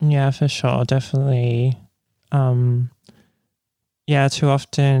 Yeah, for sure, definitely. Too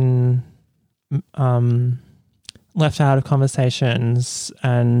often left out of conversations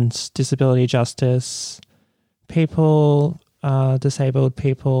and disability justice. People, disabled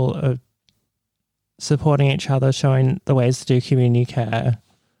people are supporting each other, showing the ways to do community care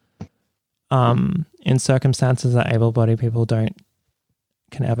in circumstances that able-bodied people can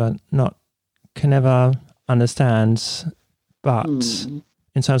never understand, but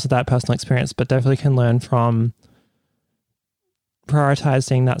in terms of that personal experience, but definitely can learn from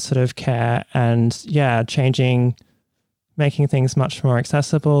prioritizing that sort of care and making things much more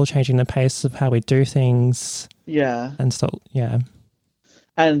accessible, changing the pace of how we do things. And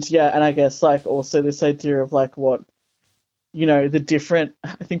I guess like also this idea of like what, you know, I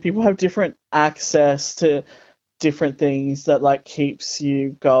think people have different access to different things that like keeps you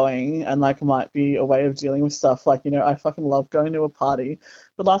going and like might be a way of dealing with stuff. Like, you know, I fucking love going to a party.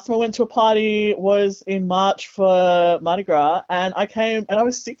 The last time I went to a party was in March for Mardi Gras, and I came and I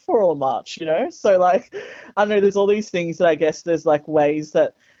was sick for all of March, you know? So like, I don't know, there's all these things that I guess there's like ways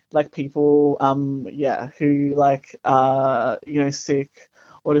that like people, who like, you know, sick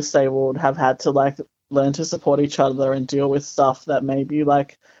or disabled have had to like learn to support each other and deal with stuff that maybe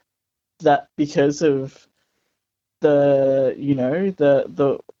like that because of the, you know,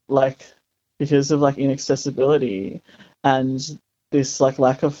 the like because of like inaccessibility and this like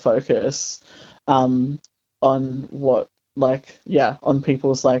lack of focus on what like on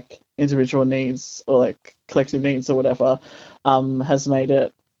people's like individual needs or like collective needs or whatever has made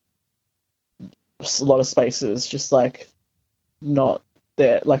it a lot of spaces just like not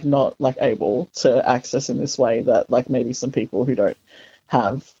there, like not like able to access in this way that like maybe some people who don't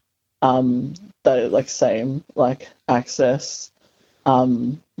have the like same like access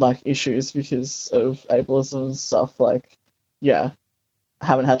like issues because of ableism and stuff like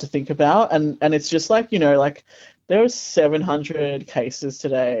haven't had to think about. And it's just like, you know, like there were 700 cases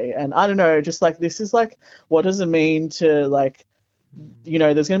today, and I don't know, just like this is like, what does it mean to like, you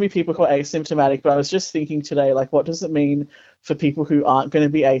know, there's going to be people who are asymptomatic, but I was just thinking today, like, what does it mean for people who aren't going to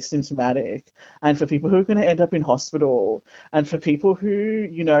be asymptomatic, and for people who are going to end up in hospital, and for people who,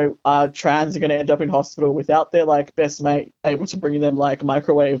 you know, are trans, are going to end up in hospital without their like best mate able to bring them like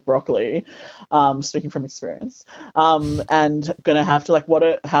microwave broccoli, speaking from experience, and going to have to like,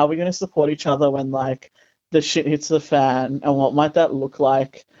 how are we going to support each other when like the shit hits the fan, and what might that look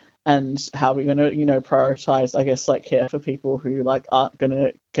like? And how we're going to, you know, prioritize, I guess, like care for people who like aren't going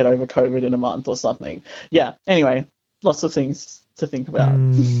to get over COVID in a month or something. Yeah. Anyway, lots of things to think about.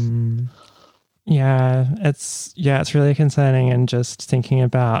 It's really concerning, and just thinking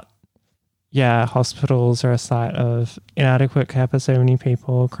about, hospitals are a site of inadequate care for so many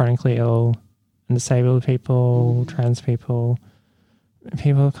people, chronically ill and disabled people, trans people,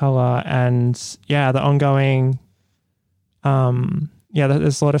 people of color, and the ongoing,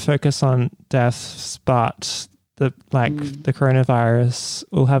 there's a lot of focus on deaths, but the coronavirus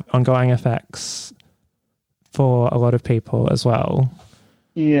will have ongoing effects for a lot of people as well.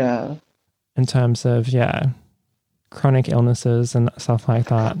 Yeah. In terms of, chronic illnesses and stuff like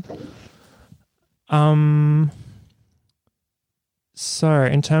that. So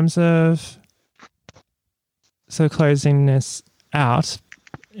in terms of closing this out,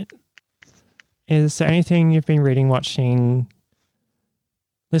 is there anything you've been reading, watching,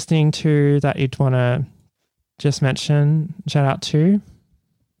 listening to that you'd want to just mention, shout out to?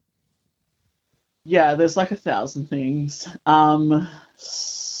 Yeah, there's like 1,000 things.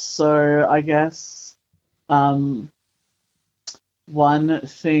 So I guess one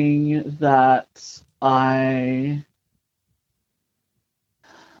thing that I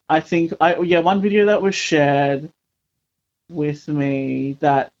think one video that was shared with me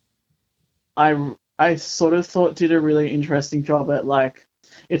that I sort of thought did a really interesting job at like,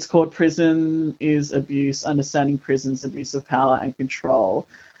 it's called Prison is Abuse, Understanding Prison's Abuse of Power and Control.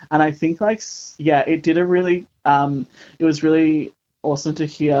 And I think like, it did a really, it was really awesome to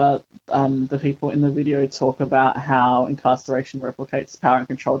hear the people in the video talk about how incarceration replicates power and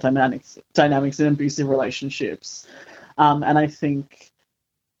control dynamics in abusive relationships. And I think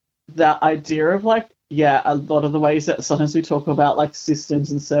that idea of like, a lot of the ways that sometimes we talk about like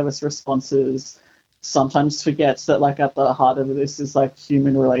systems and service responses sometimes forgets that like at the heart of this is like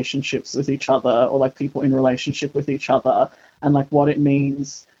human relationships with each other, or like people in relationship with each other, and like what it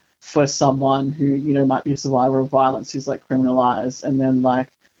means for someone who, you know, might be a survivor of violence who's like criminalized and then like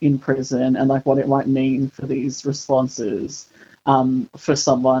in prison, and like what it might mean for these responses for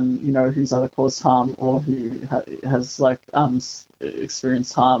someone, you know, who's either caused harm or who has like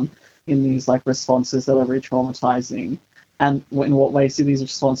experienced harm in these like responses that are re-traumatizing. And in what ways do these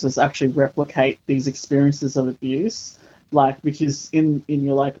responses actually replicate these experiences of abuse? Like, because in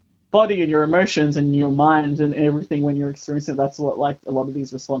your like body and your emotions and your mind and everything when you're experiencing it, that's what like a lot of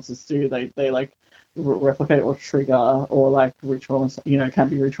these responses do. They like replicate or trigger or like can be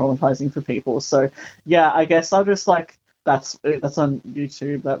re-traumatizing for people. So I guess I'll just like, that's on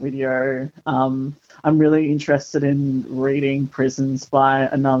YouTube, that video. I'm really interested in reading Prisons by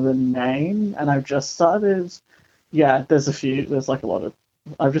Another Name, and I've just started. There's like a lot of.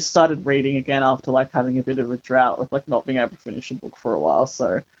 I've just started reading again after like having a bit of a drought with like not being able to finish a book for a while.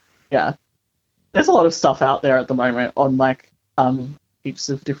 So, there's a lot of stuff out there at the moment on like heaps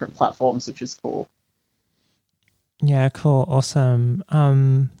of different platforms, which is cool. Yeah, cool, awesome.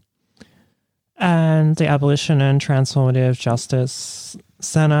 And the Abolition and Transformative Justice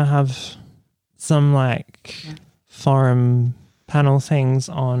Center have some like forum panel things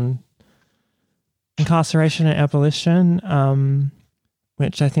on incarceration and abolition,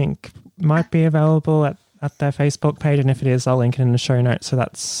 which I think might be available at their Facebook page. And if it is, I'll link it in the show notes. So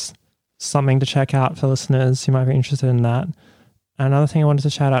that's something to check out for listeners who might be interested in that. Another thing I wanted to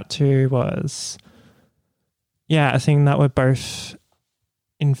shout out to was, a thing that we're both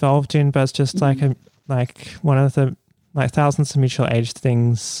involved in, but it's just like one of the thousands of mutual aid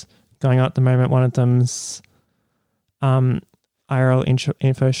things going on at the moment. One of them's IRL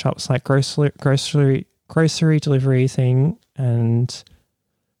info shops, like grocery delivery thing, and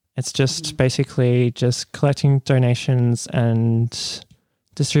it's just basically just collecting donations and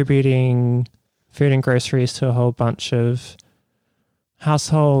distributing food and groceries to a whole bunch of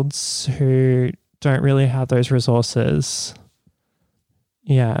households who don't really have those resources.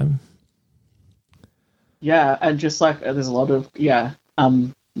 Yeah, and just there's a lot of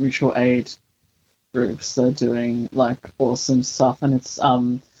mutual aid groups that are doing awesome stuff, and it's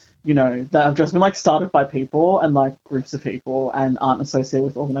that have just been started by people and groups of people and aren't associated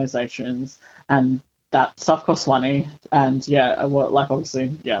with organizations, and that stuff costs money. And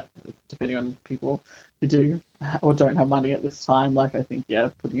obviously depending on people who do or don't have money at this time, I think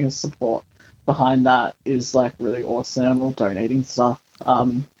putting a support behind that is really awesome, or donating stuff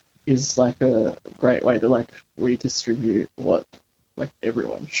is a great way to redistribute what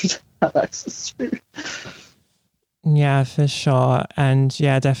everyone should have access to. Yeah, for sure. And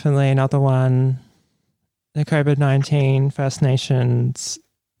definitely another one, the COVID-19 First Nations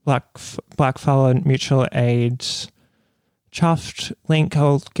Blackfella Mutual Aid Chuffed link.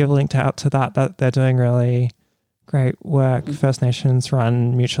 I'll give a link out to that they're doing really great work. First Nations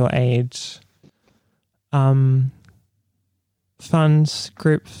run mutual aid fund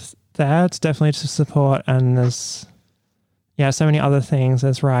group there. It's definitely to support, and there's so many other things.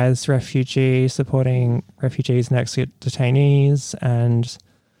 There's Rise Refugee, supporting refugees and exit detainees, and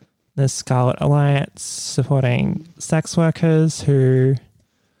there's Scarlet Alliance, supporting sex workers who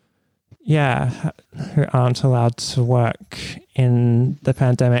aren't allowed to work in the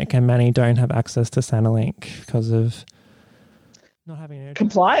pandemic, and many don't have access to Centrelink because of not having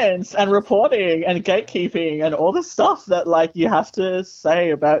compliance and reporting and gatekeeping and all the stuff that you have to say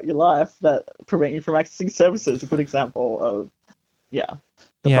about your life that prevent you from accessing services. A good example of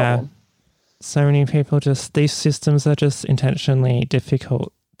problem. So many people these systems are just intentionally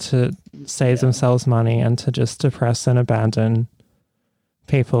difficult to save themselves money and to just depress and abandon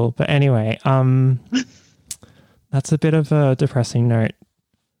people. But anyway, that's a bit of a depressing note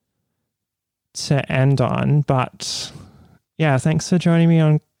to end on, but thanks for joining me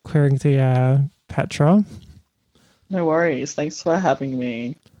on Queering the Air, Petra. No worries. Thanks for having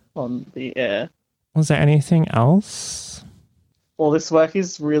me on the air. Was there anything else? Well, this work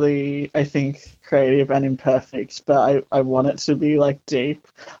is really, I think, creative and imperfect, but I want it to be deep.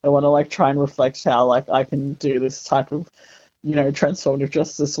 I want to try and reflect how I can do this type of transformative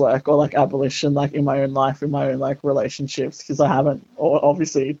justice work, or abolition, in my own life, in my own relationships, because I haven't, or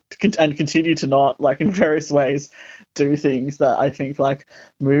obviously, and continue to not, in various ways, do things that I think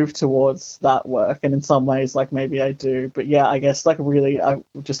move towards that work. And in some ways, maybe I do, but I guess really, I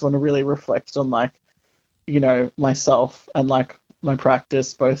just want to really reflect on myself and my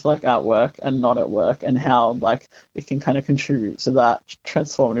practice, both at work and not at work, and how it can kind of contribute to that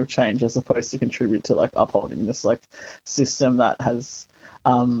transformative change, as opposed to contribute to upholding this system that has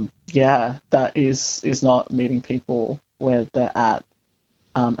that is not meeting people where they're at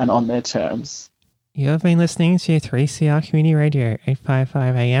and on their terms. You have been listening to 3CR Community Radio,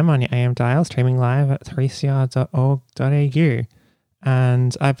 855 AM on your AM dial, streaming live at 3cr.org.au.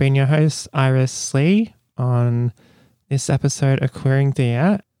 And I've been your host, Iris Lee, on this episode of Queering the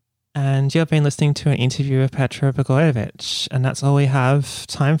Air. And you've been listening to an interview with Petra Blagojevich. And that's all we have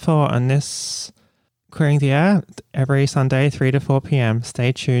time for on this Queering the Air, every Sunday, 3 to 4 p.m.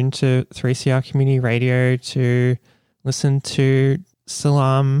 Stay tuned to 3CR Community Radio to listen to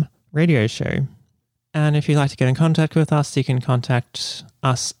Salam Radio Show. And if you'd like to get in contact with us, you can contact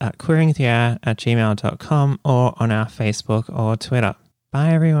us at queeringtheair@gmail.com or on our Facebook or Twitter.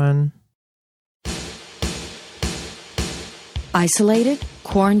 Bye, everyone. Isolated?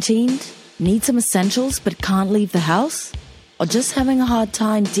 Quarantined? Need some essentials but can't leave the house? Or just having a hard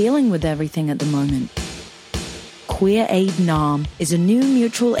time dealing with everything at the moment? Queer Aid NARM is a new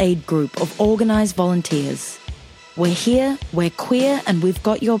mutual aid group of organised volunteers. We're here, we're queer, and we've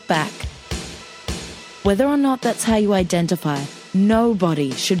got your back. Whether or not that's how you identify, nobody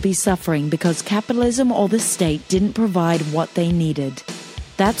should be suffering because capitalism or the state didn't provide what they needed.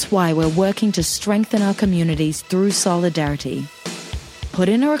 That's why we're working to strengthen our communities through solidarity. Put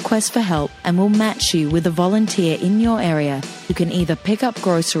in a request for help and we'll match you with a volunteer in your area who can either pick up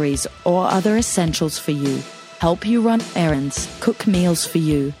groceries or other essentials for you, help you run errands, cook meals for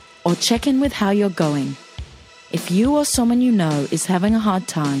you, or check in with how you're going. If you or someone you know is having a hard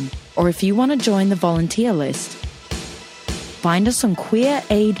time, or if you want to join the volunteer list, find us on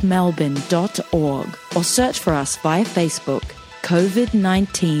queeraidmelbourne.org or search for us via Facebook,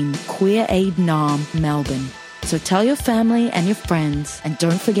 COVID-19 Queer Aid NARM Melbourne. So tell your family and your friends, and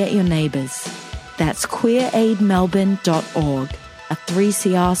don't forget your neighbours. That's queeraidmelbourne.org, a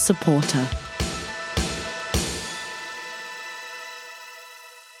 3CR supporter.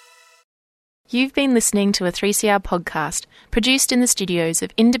 You've been listening to a 3CR podcast produced in the studios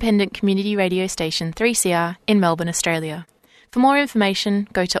of independent community radio station 3CR in Melbourne, Australia. For more information,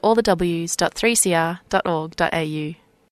 go to allthews.3cr.org.au.